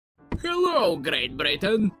Hello, Great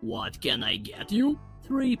Britain. What can I get you?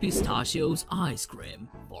 3 pistachios ice cream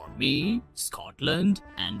for me, Scotland,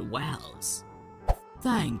 and Wales.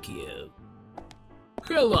 Thank you.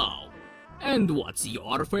 Hello. And what's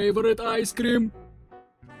your favorite ice cream?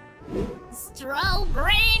 Straw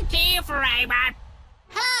green tea flavor.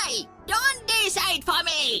 Hey, don't decide for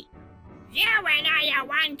me. You and I are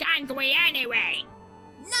one country anyway.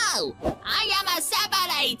 No, I am a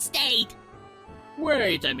separate state.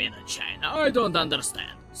 Wait a minute, China. I don't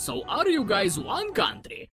understand. So are you guys one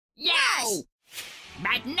country? Yes.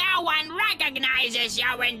 But no one recognizes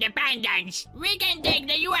your independence. We can take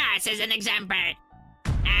the US as an example.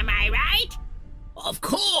 Am I right? Of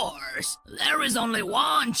course! There is only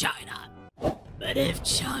one China. But if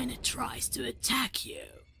China tries to attack you,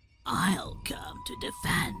 I'll come to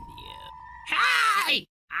defend you. Hey!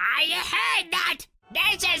 I heard that!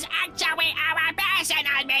 This is actually our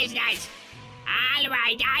personal business!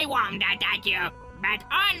 Alright, I won't attack you, but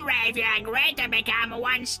only if you agree to become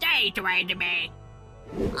one state with me.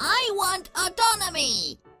 I want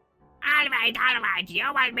autonomy. Alright, you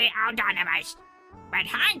will be autonomous. But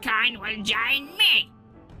Hong Kong will join me.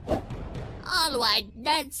 Alright,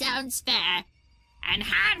 that sounds fair. And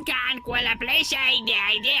Hong Kong will appreciate the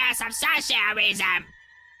ideas of socialism.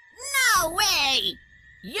 No way!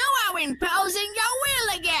 You are imposing your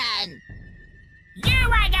will again!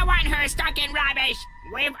 You are the one who's talking rubbish!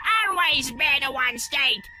 We've always been a one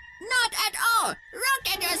state! Not at all!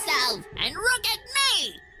 Look at yourself! And look at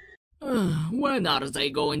me! When are they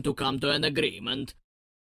going to come to an agreement?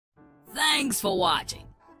 Thanks for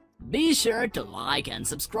watching. Be sure to like and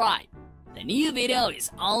subscribe. The new video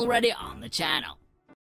is already on the channel.